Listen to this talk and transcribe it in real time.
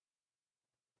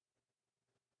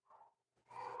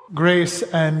Grace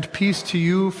and peace to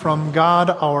you from God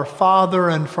our Father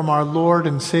and from our Lord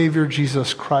and Savior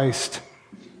Jesus Christ.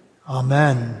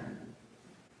 Amen.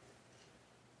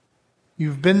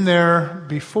 You've been there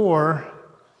before.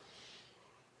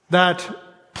 That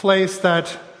place,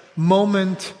 that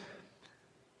moment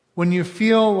when you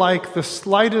feel like the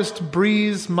slightest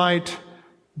breeze might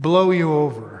blow you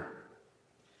over.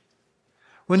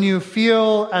 When you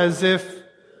feel as if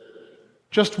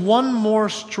just one more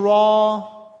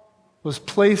straw was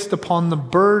placed upon the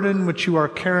burden which you are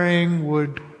carrying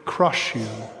would crush you.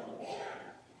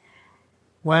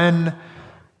 When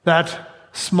that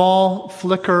small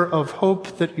flicker of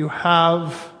hope that you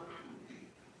have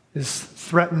is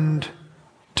threatened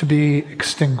to be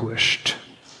extinguished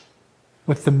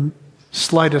with the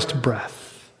slightest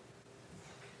breath.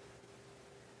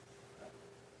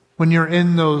 When you're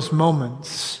in those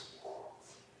moments,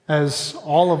 as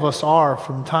all of us are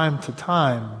from time to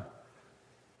time,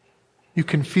 you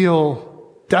can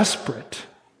feel desperate,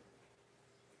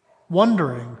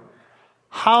 wondering,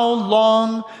 how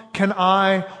long can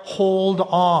I hold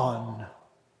on?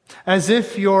 As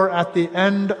if you're at the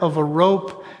end of a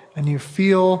rope and you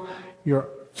feel your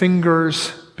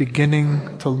fingers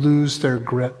beginning to lose their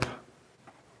grip.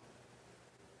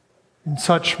 In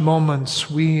such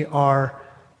moments, we are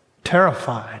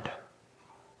terrified,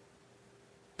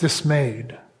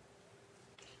 dismayed.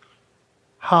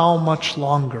 How much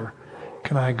longer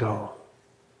can I go?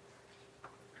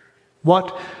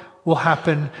 What will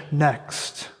happen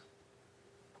next?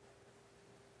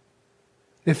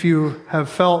 If you have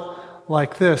felt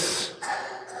like this,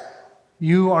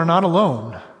 you are not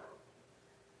alone.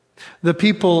 The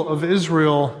people of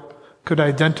Israel could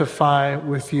identify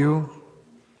with you.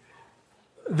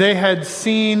 They had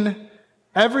seen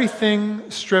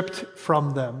everything stripped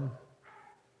from them.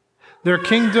 Their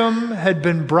kingdom had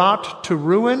been brought to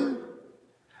ruin.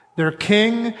 Their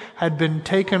king had been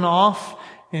taken off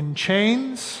in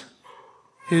chains,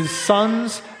 his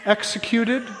sons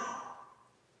executed.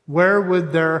 Where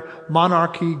would their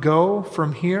monarchy go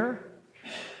from here?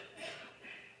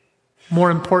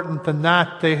 More important than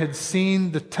that, they had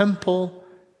seen the temple,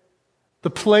 the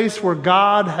place where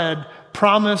God had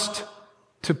promised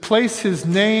to place his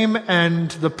name and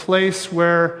the place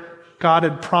where God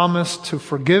had promised to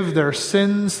forgive their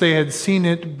sins. They had seen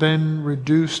it been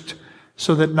reduced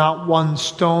so that not one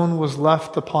stone was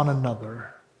left upon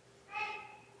another.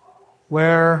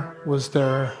 Where was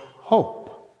their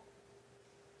hope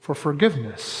for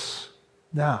forgiveness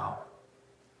now?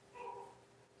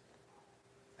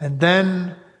 And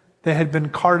then they had been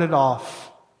carted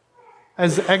off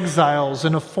as exiles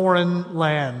in a foreign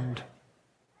land,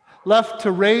 left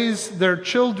to raise their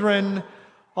children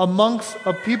amongst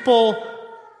a people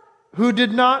who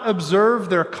did not observe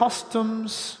their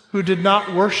customs, who did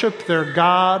not worship their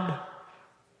God,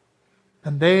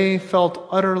 and they felt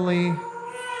utterly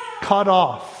cut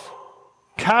off,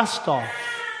 cast off,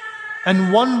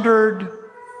 and wondered,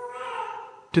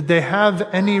 did they have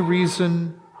any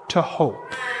reason to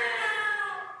hope?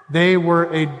 They were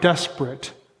a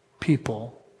desperate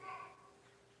people.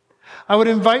 I would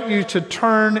invite you to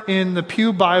turn in the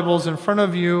pew Bibles in front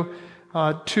of you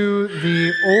to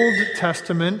the Old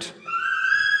Testament,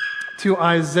 to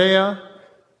Isaiah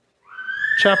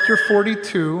chapter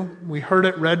 42. We heard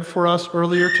it read for us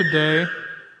earlier today.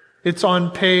 It's on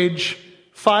page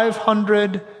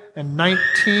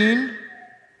 519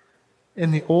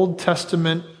 in the Old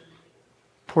Testament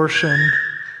portion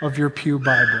of your pew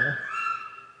Bible.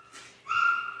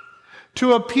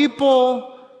 To a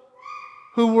people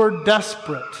who were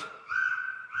desperate,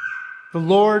 the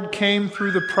Lord came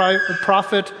through the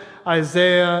prophet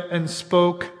Isaiah and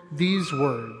spoke these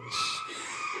words.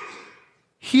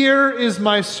 Here is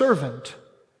my servant,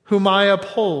 whom I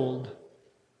uphold,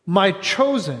 my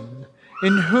chosen,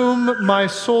 in whom my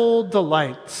soul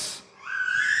delights.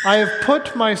 I have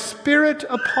put my spirit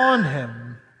upon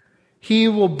him. He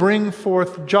will bring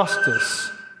forth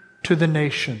justice to the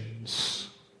nations.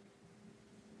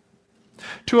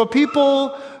 To a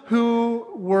people who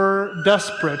were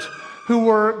desperate, who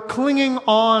were clinging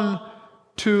on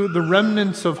to the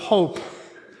remnants of hope,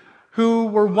 who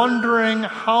were wondering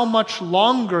how much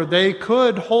longer they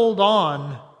could hold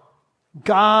on,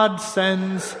 God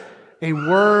sends a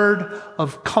word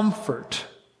of comfort,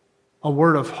 a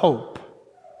word of hope.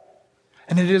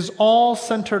 And it is all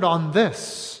centered on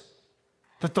this,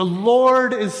 that the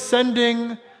Lord is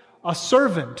sending a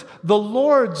servant, the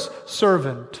Lord's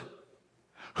servant,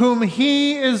 whom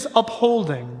he is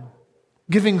upholding,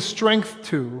 giving strength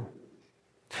to,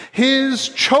 his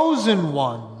chosen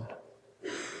one,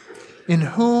 in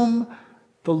whom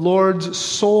the Lord's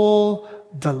soul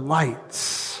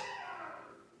delights.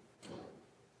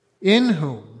 in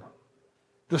whom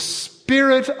the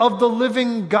Spirit of the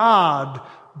living God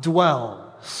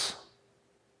dwells.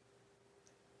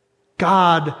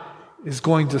 God is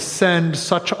going to send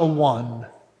such a one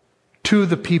to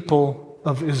the people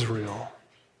of Israel.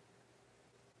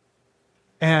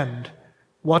 And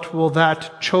what will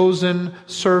that chosen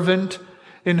servant,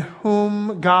 in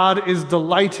whom God is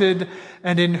delighted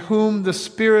and in whom the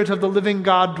Spirit of the living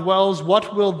God dwells,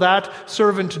 what will that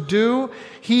servant do?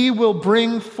 He will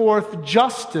bring forth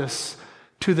justice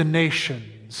to the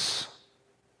nations.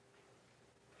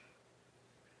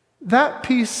 That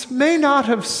piece may not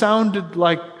have sounded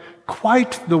like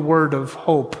quite the word of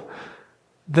hope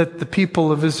that the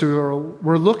people of Israel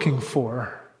were looking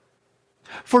for.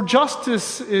 For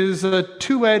justice is a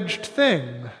two-edged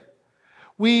thing.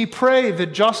 We pray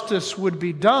that justice would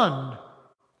be done,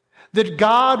 that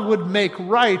God would make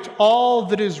right all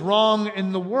that is wrong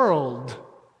in the world.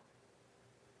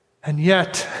 And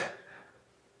yet,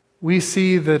 we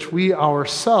see that we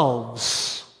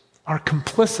ourselves are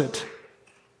complicit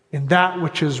in that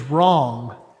which is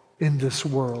wrong in this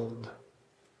world.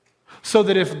 So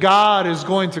that if God is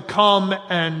going to come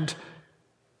and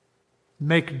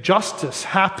make justice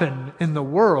happen in the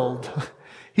world,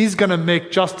 He's going to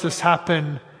make justice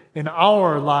happen in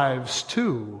our lives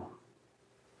too.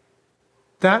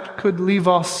 That could leave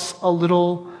us a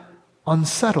little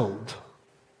unsettled.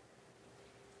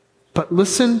 But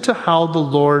listen to how the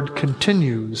Lord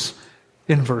continues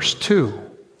in verse 2.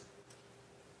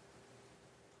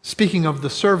 Speaking of the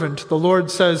servant, the Lord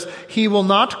says, "He will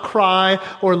not cry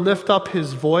or lift up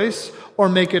his voice or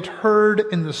make it heard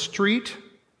in the street.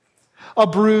 A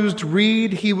bruised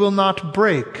reed he will not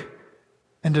break,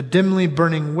 and a dimly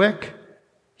burning wick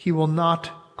he will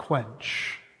not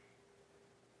quench."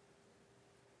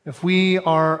 If we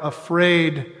are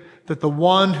afraid that the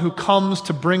one who comes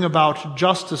to bring about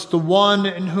justice, the one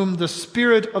in whom the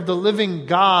Spirit of the living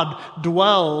God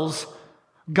dwells,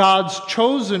 God's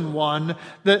chosen one,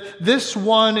 that this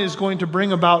one is going to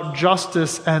bring about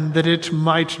justice and that it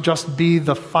might just be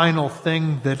the final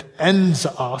thing that ends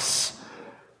us,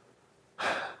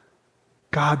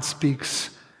 God speaks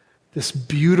this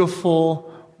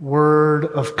beautiful word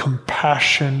of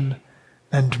compassion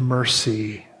and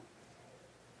mercy.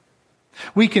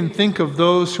 We can think of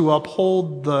those who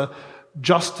uphold the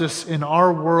justice in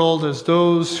our world as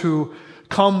those who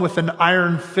come with an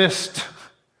iron fist,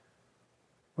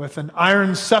 with an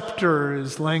iron scepter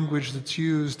is language that's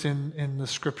used in the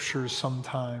scriptures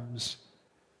sometimes.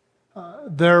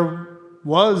 There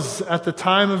was, at the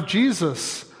time of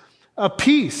Jesus, a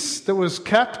peace that was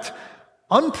kept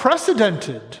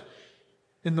unprecedented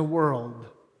in the world.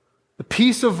 The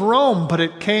peace of Rome, but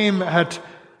it came at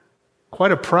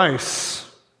quite a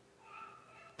price.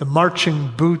 The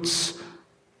marching boots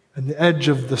and the edge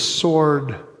of the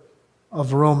sword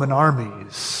of Roman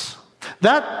armies.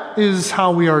 That is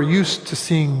how we are used to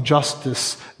seeing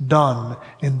justice done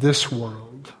in this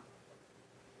world.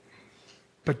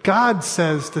 But God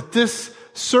says that this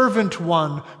servant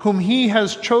one, whom He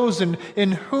has chosen,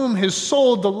 in whom His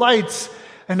soul delights,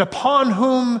 and upon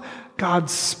whom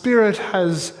God's Spirit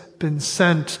has been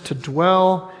sent to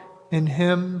dwell in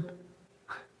Him,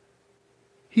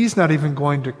 He's not even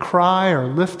going to cry or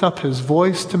lift up His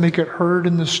voice to make it heard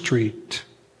in the street.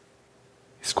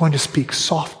 He's going to speak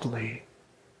softly,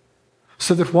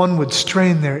 so that one would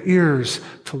strain their ears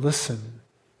to listen.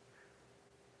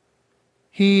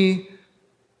 He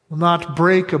will not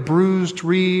break a bruised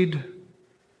reed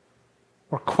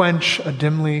or quench a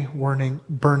dimly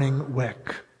burning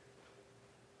wick.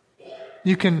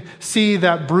 You can see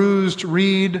that bruised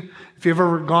reed. If you've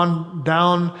ever gone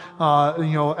down,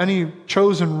 any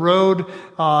chosen road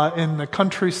in the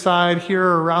countryside here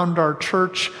around our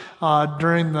church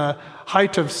during the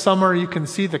height of summer, you can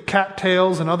see the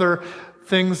cattails and other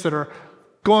things that are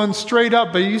going straight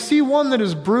up. But you see one that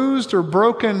is bruised or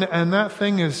broken, and that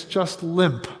thing is just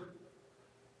limp.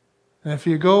 And if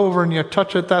you go over and you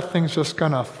touch it, that thing's just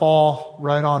going to fall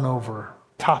right on over,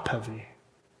 top heavy.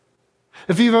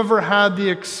 If you've ever had the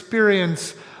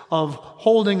experience of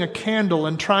holding a candle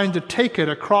and trying to take it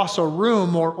across a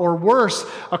room, or worse,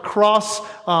 across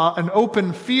an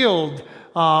open field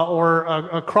or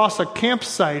across a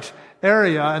campsite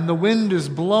area, and the wind is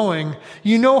blowing,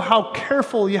 you know how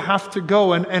careful you have to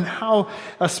go, and how,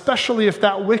 especially if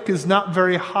that wick is not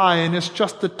very high and it's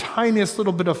just the tiniest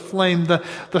little bit of flame,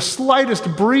 the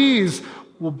slightest breeze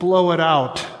will blow it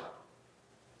out.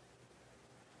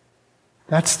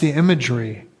 That's the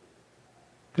imagery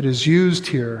that is used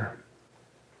here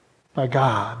by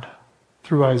God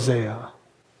through Isaiah.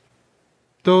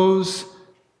 Those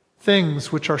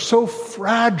things which are so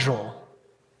fragile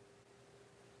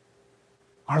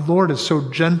Our Lord is so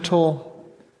gentle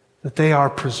that they are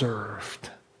preserved.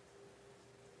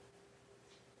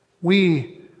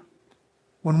 When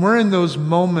we're in those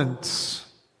moments,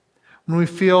 when we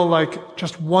feel like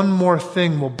just one more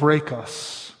thing will break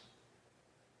us,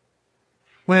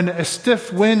 when a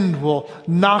stiff wind will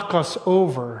knock us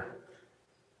over,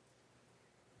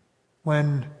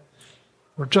 when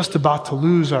we're just about to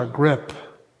lose our grip,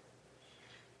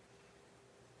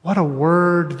 what a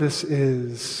word this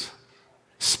is,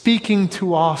 speaking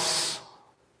to us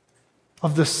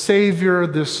of the Savior,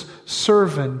 this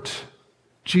servant,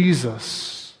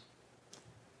 Jesus,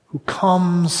 who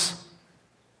comes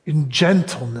in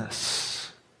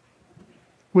gentleness,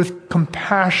 with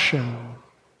compassion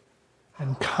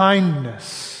and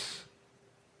kindness,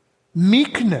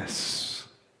 meekness,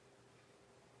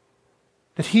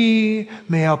 that he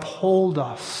may uphold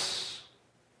us.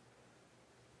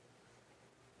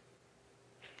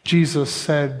 Jesus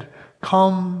said,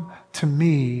 "Come to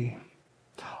me,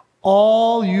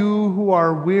 all you who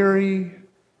are weary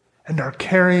and are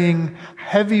carrying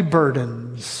heavy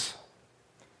burdens,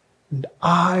 and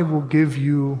I will give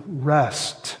you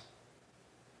rest.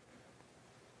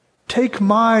 Take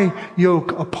my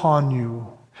yoke upon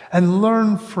you and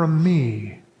learn from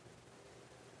me,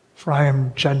 for I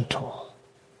am gentle."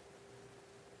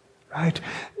 Right?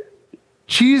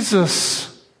 Jesus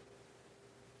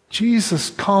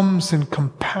comes in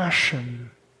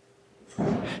compassion.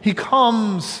 He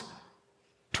comes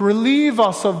to relieve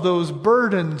us of those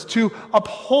burdens, to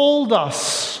uphold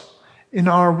us in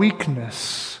our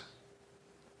weakness,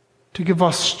 to give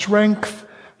us strength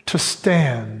to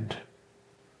stand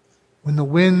when the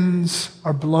winds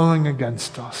are blowing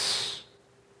against us,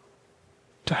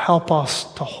 to help us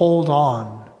to hold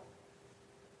on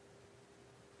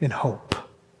in hope.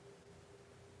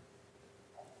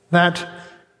 That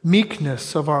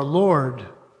meekness of our Lord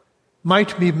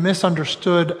might be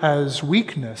misunderstood as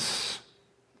weakness,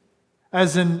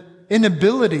 as an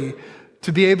inability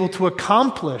to be able to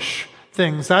accomplish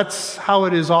things. That's how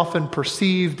it is often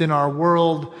perceived in our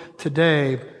world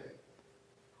today.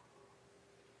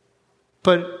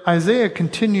 But Isaiah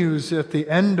continues at the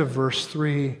end of verse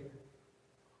 3,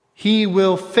 "He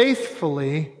will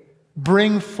faithfully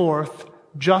bring forth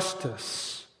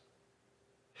justice.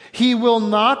 He will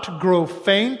not grow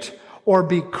faint or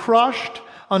be crushed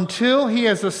until he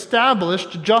has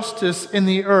established justice in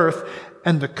the earth,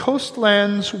 and the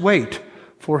coastlands wait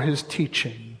for his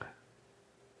teaching."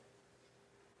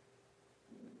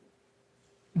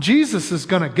 Jesus is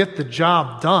going to get the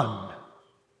job done.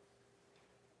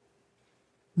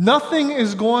 Nothing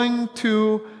is going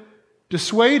to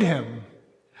dissuade him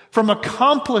from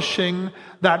accomplishing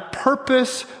that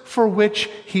purpose for which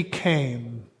he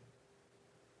came: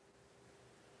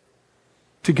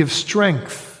 to give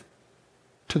strength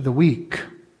to the weak,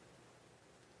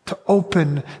 to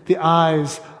open the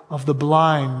eyes of the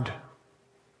blind,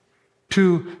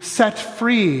 to set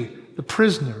free the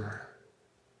prisoner.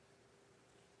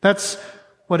 That's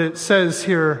what it says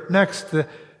here next. The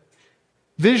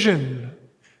vision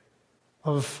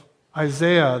of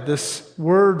Isaiah, this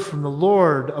word from the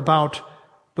Lord about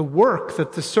the work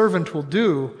that the servant will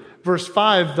do. Verse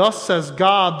 5, "Thus says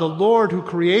God, the Lord, who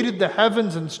created the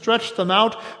heavens and stretched them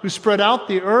out, who spread out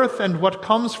the earth and what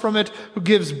comes from it, who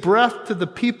gives breath to the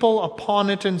people upon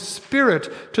it and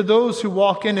spirit to those who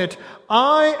walk in it.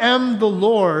 I am the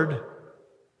Lord.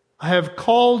 I have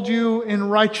called you in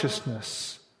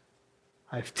righteousness.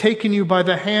 I have taken you by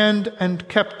the hand and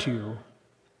kept you.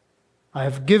 I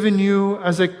have given you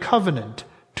as a covenant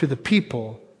to the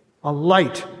people, a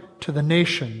light to the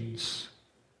nations,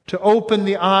 to open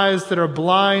the eyes that are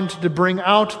blind, to bring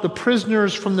out the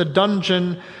prisoners from the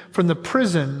dungeon, from the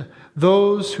prison,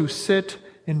 those who sit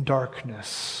in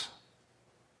darkness."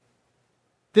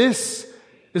 This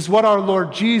is what our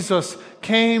Lord Jesus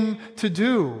came to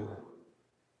do.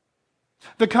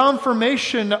 The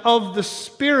confirmation of the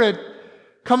Spirit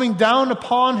coming down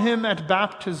upon him at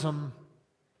baptism.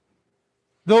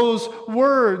 Those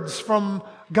words from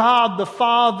God the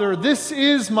Father, "This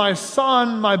is my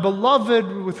Son, my beloved,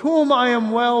 with whom I am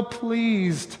well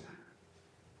pleased."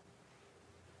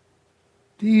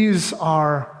 These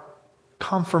are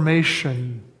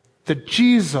confirmation that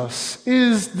Jesus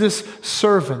is this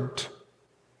servant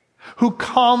who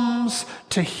comes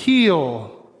to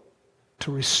heal,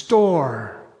 to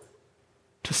restore,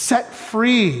 to set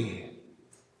free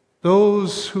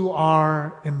those who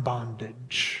are in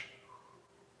bondage.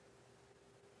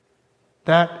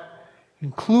 That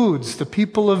includes the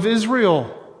people of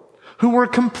Israel who were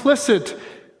complicit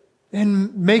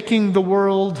in making the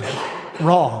world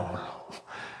wrong.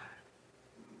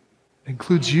 It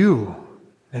includes you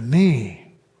and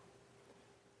me.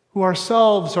 who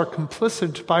ourselves are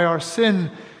complicit by our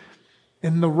sin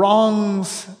in the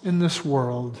wrongs in this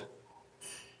world.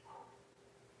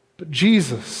 But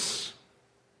Jesus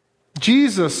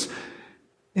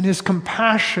in his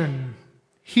compassion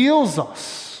heals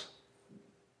us.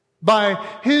 By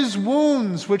his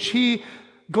wounds, which he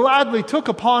gladly took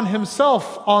upon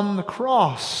himself on the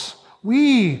cross,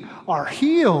 we are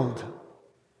healed,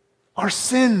 our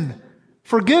sin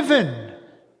forgiven.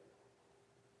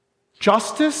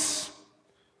 Justice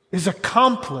is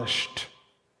accomplished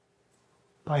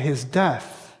by his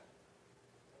death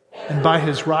and by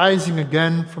his rising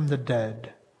again from the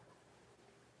dead.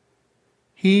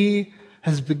 He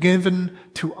has been given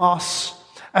to us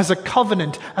as a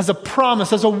covenant, as a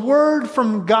promise, as a word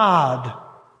from God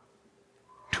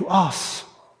to us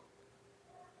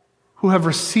who have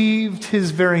received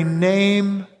his very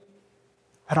name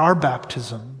at our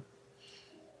baptism,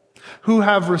 who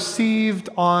have received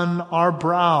on our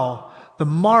brow the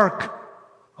mark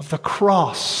of the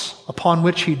cross upon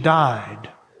which he died.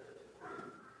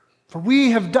 For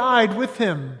we have died with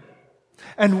him,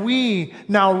 and we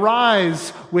now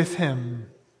rise with him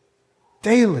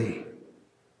daily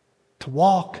to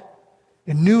walk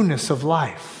in newness of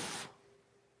life.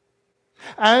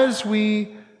 As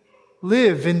we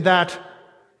live in that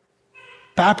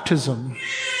baptism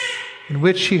in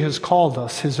which he has called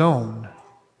us his own,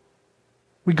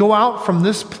 we go out from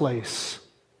this place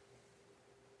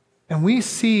and we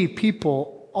see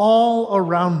people all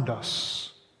around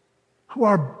us who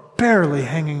are barely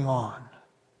hanging on,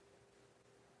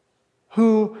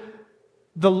 who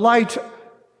the light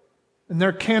in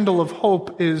their candle of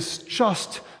hope is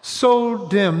just so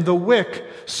dim, the wick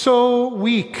so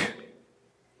weak,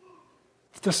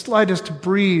 the slightest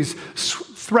breeze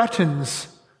threatens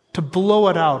to blow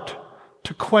it out,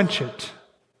 to quench it,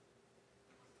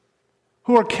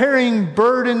 who are carrying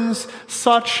burdens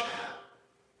such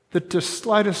that the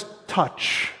slightest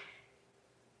touch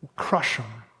will crush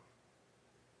them.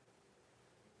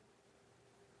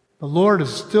 The Lord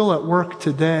is still at work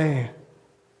today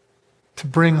to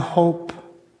bring hope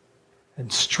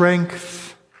and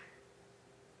strength,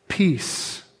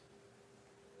 peace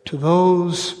to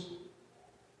those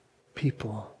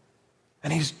people.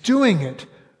 And he's doing it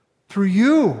through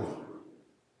you.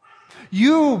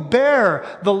 You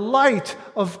bear the light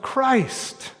of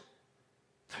Christ.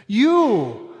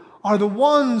 You are the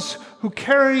ones who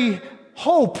carry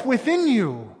hope within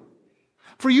you.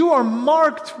 For you are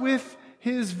marked with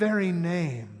his very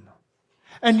name.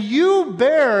 And you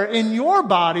bear in your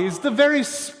bodies the very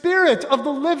Spirit of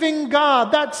the living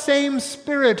God, that same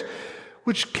Spirit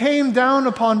which came down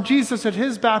upon Jesus at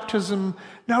his baptism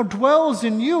now dwells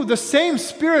in you. The same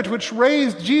Spirit which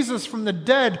raised Jesus from the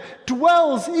dead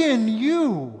dwells in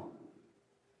you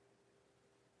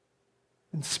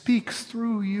and speaks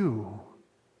through you,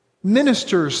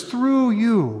 ministers through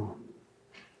you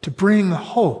to bring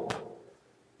hope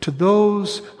to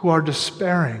those who are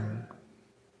despairing,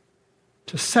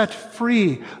 to set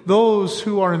free those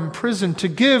who are imprisoned, to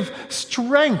give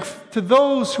strength to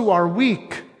those who are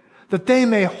weak, that they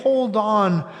may hold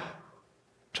on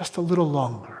just a little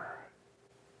longer.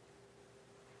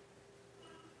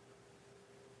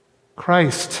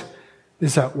 Christ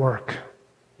is at work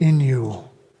in you.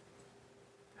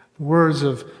 The words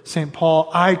of St.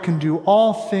 Paul, I can do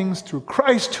all things through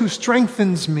Christ who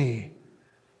strengthens me.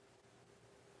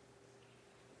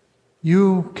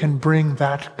 You can bring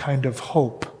that kind of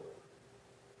hope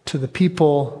to the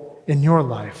people in your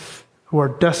life who are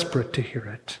desperate to hear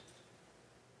it.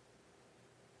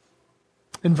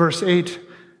 In verse 8,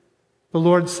 the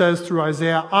Lord says through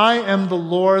Isaiah, I am the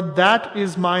Lord, that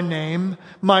is my name.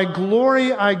 My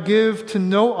glory I give to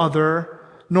no other,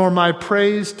 nor my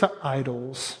praise to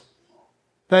idols.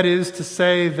 That is to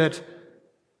say that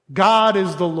God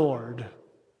is the Lord.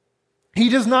 He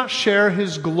does not share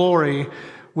his glory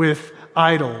with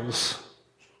idols,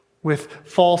 with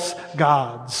false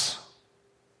gods.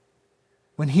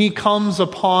 When he comes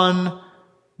upon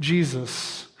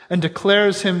Jesus and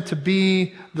declares him to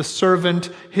be the servant,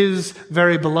 his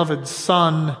very beloved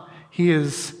Son, he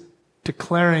is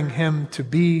declaring him to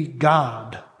be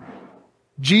God.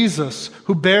 Jesus,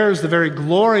 who bears the very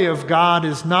glory of God,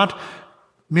 is not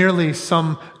merely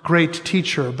some great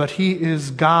teacher, but he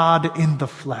is God in the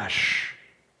flesh.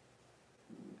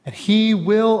 And he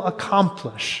will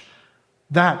accomplish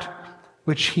that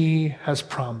which he has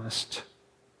promised,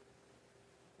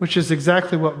 which is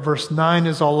exactly what verse 9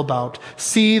 is all about.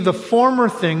 See, the former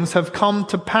things have come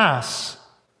to pass.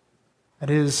 That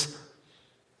is,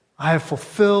 I have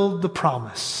fulfilled the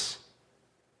promise.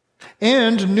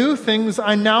 And new things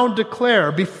I now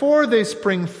declare. Before they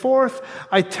spring forth,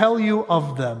 I tell you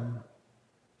of them.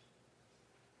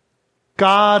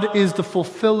 God is the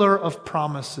fulfiller of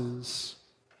promises.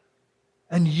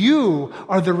 And you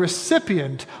are the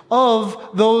recipient of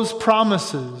those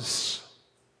promises.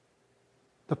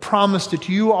 The promise that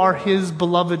you are his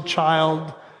beloved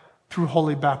child through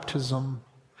holy baptism.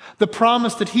 The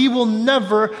promise that he will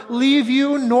never leave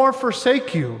you nor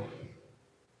forsake you.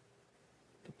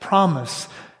 The promise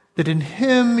that in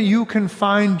him you can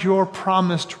find your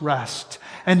promised rest.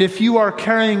 And if you are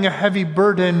carrying a heavy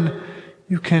burden,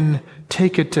 you can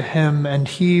take it to him and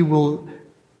he will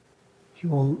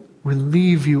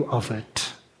relieve you of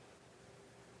it.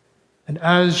 And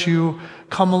as you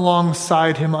come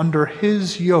alongside him under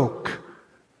his yoke,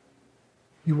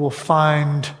 you will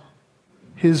find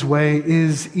his way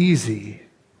is easy,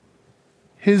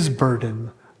 his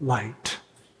burden light.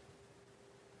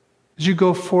 As you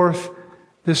go forth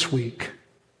this week,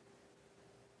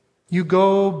 you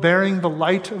go bearing the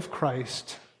light of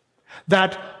Christ,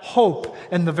 that hope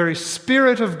and the very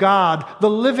Spirit of God, the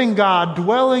living God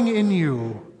dwelling in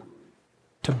you,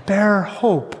 to bear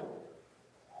hope,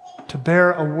 to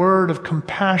bear a word of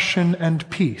compassion and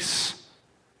peace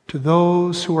to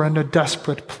those who are in a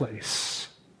desperate place,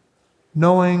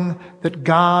 knowing that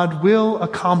God will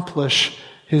accomplish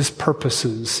his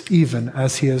purposes even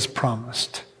as he has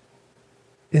promised.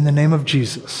 In the name of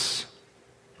Jesus,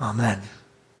 amen.